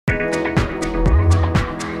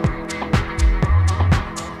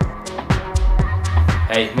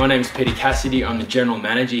G'day, my name is Peter Cassidy. I'm the General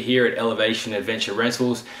Manager here at Elevation Adventure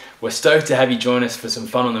Rentals. We're stoked to have you join us for some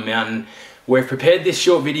fun on the mountain. We've prepared this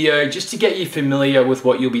short video just to get you familiar with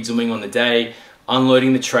what you'll be doing on the day,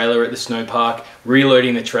 unloading the trailer at the snow park,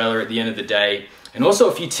 reloading the trailer at the end of the day, and also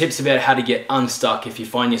a few tips about how to get unstuck if you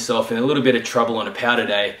find yourself in a little bit of trouble on a powder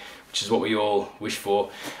day, which is what we all wish for.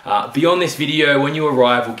 Beyond this video, when you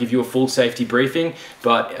arrive, we'll give you a full safety briefing,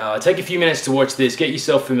 but take a few minutes to watch this, get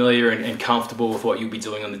yourself familiar and comfortable with what you'll be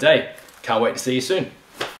doing on the day. Can't wait to see you soon.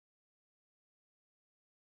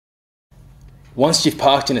 Once you've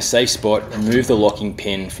parked in a safe spot, remove the locking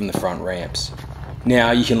pin from the front ramps.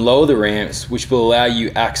 Now you can lower the ramps, which will allow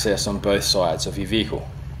you access on both sides of your vehicle.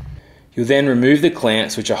 You'll then remove the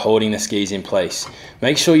clamps which are holding the skis in place.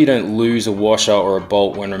 Make sure you don't lose a washer or a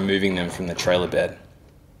bolt when removing them from the trailer bed.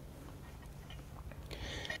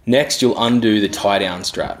 Next, you'll undo the tie-down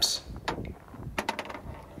straps.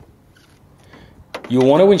 You'll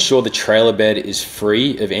want to ensure the trailer bed is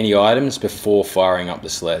free of any items before firing up the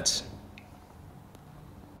sleds.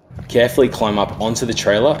 Carefully climb up onto the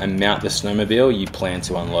trailer and mount the snowmobile you plan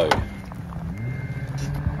to unload.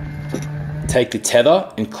 Take the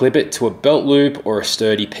tether and clip it to a belt loop or a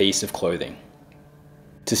sturdy piece of clothing.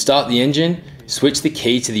 To start the engine, switch the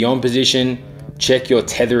key to the on position, check your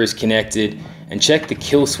tether is connected, and check the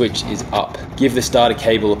kill switch is up. Give the starter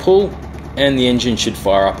cable a pull, and the engine should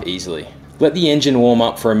fire up easily. Let the engine warm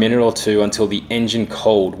up for a minute or two until the engine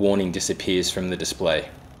cold warning disappears from the display.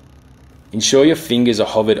 Ensure your fingers are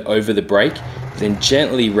hovered over the brake, then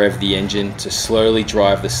gently rev the engine to slowly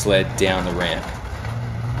drive the sled down the ramp.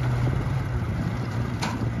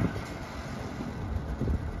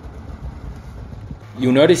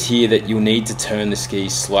 You'll notice here that you'll need to turn the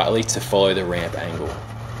skis slightly to follow the ramp angle.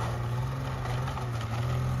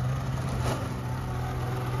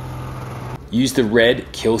 Use the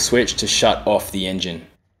red kill switch to shut off the engine.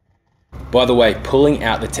 By the way, pulling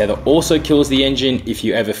out the tether also kills the engine if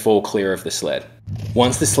you ever fall clear of the sled.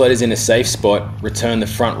 Once the sled is in a safe spot, return the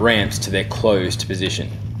front ramps to their closed position.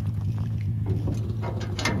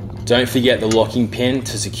 Don't forget the locking pin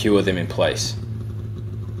to secure them in place.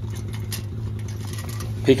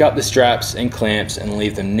 Pick up the straps and clamps and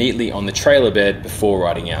leave them neatly on the trailer bed before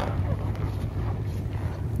riding out.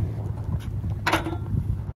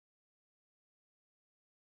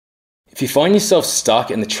 If you find yourself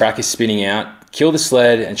stuck and the track is spinning out, kill the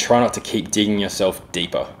sled and try not to keep digging yourself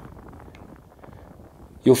deeper.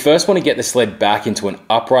 You'll first want to get the sled back into an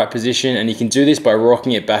upright position, and you can do this by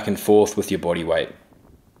rocking it back and forth with your body weight.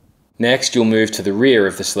 Next, you'll move to the rear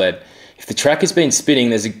of the sled. If the track has been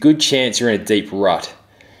spinning, there's a good chance you're in a deep rut.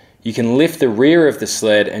 You can lift the rear of the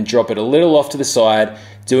sled and drop it a little off to the side,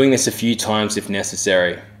 doing this a few times if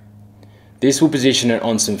necessary. This will position it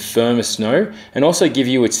on some firmer snow and also give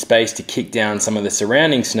you its space to kick down some of the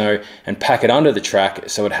surrounding snow and pack it under the track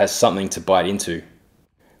so it has something to bite into.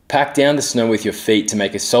 Pack down the snow with your feet to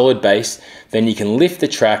make a solid base, then you can lift the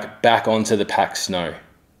track back onto the packed snow.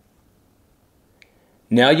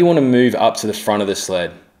 Now you want to move up to the front of the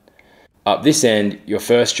sled. Up this end, your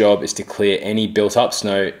first job is to clear any built-up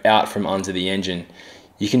snow out from under the engine.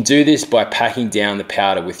 You can do this by packing down the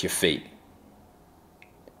powder with your feet.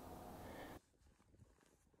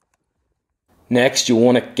 Next, you'll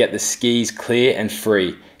want to get the skis clear and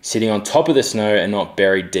free, sitting on top of the snow and not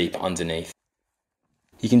buried deep underneath.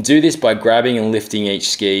 You can do this by grabbing and lifting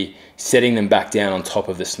each ski, setting them back down on top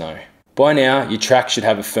of the snow. By now, your track should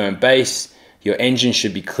have a firm base, your engine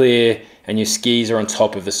should be clear, and your skis are on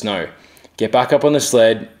top of the snow. Get back up on the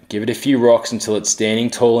sled, give it a few rocks until it's standing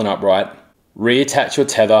tall and upright, reattach your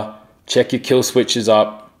tether, check your kill switches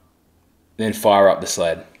up, then fire up the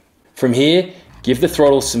sled. From here, give the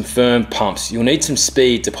throttle some firm pumps. You'll need some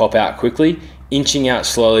speed to pop out quickly. Inching out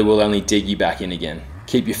slowly will only dig you back in again.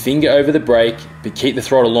 Keep your finger over the brake, but keep the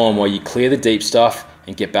throttle on while you clear the deep stuff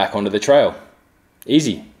and get back onto the trail.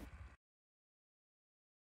 Easy.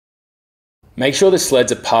 Make sure the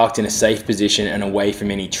sleds are parked in a safe position and away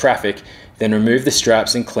from any traffic, then remove the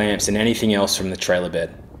straps and clamps and anything else from the trailer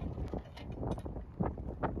bed.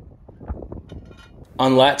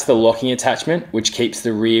 Unlatch the locking attachment, which keeps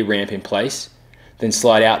the rear ramp in place, then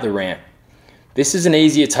slide out the ramp. This is an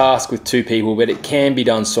easier task with two people, but it can be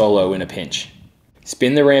done solo in a pinch.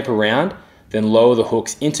 Spin the ramp around, then lower the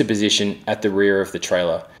hooks into position at the rear of the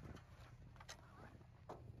trailer.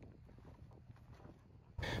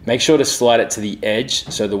 Make sure to slide it to the edge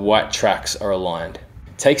so the white tracks are aligned.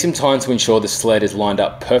 Take some time to ensure the sled is lined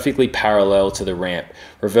up perfectly parallel to the ramp,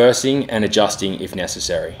 reversing and adjusting if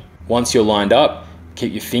necessary. Once you're lined up,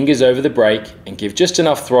 keep your fingers over the brake and give just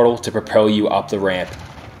enough throttle to propel you up the ramp.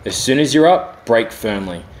 As soon as you're up, brake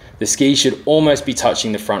firmly. The skis should almost be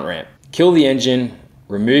touching the front ramp. Kill the engine,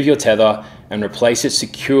 remove your tether, and replace it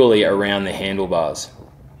securely around the handlebars.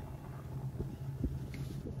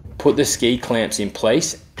 Put the ski clamps in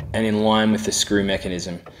place and in line with the screw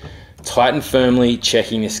mechanism. Tighten firmly,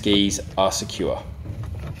 checking the skis are secure.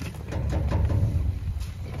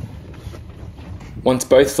 Once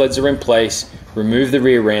both sleds are in place, remove the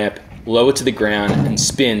rear ramp, lower to the ground, and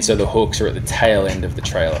spin so the hooks are at the tail end of the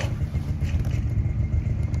trailer.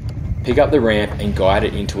 Pick up the ramp and guide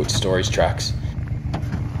it into its storage tracks.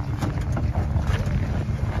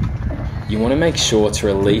 You want to make sure to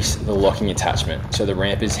release the locking attachment so the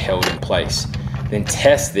ramp is held in place. Then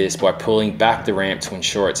test this by pulling back the ramp to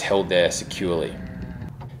ensure it's held there securely.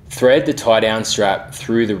 Thread the tie-down strap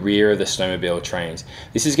through the rear of the snowmobile trains.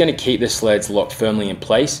 This is going to keep the sleds locked firmly in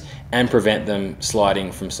place and prevent them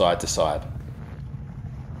sliding from side to side.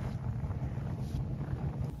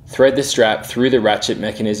 Thread the strap through the ratchet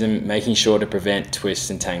mechanism, making sure to prevent twists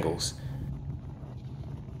and tangles.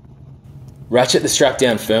 Ratchet the strap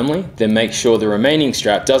down firmly, then make sure the remaining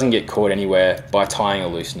strap doesn't get caught anywhere by tying a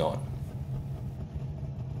loose knot.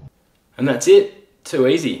 And that's it. Too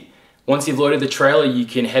easy. Once you've loaded the trailer, you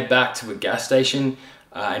can head back to a gas station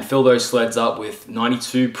and fill those sleds up with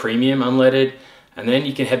 92 premium unleaded, and then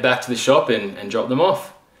you can head back to the shop and drop them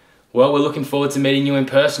off. Well, we're looking forward to meeting you in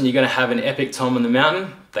person. You're going to have an epic time on the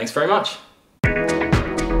mountain. Thanks very much.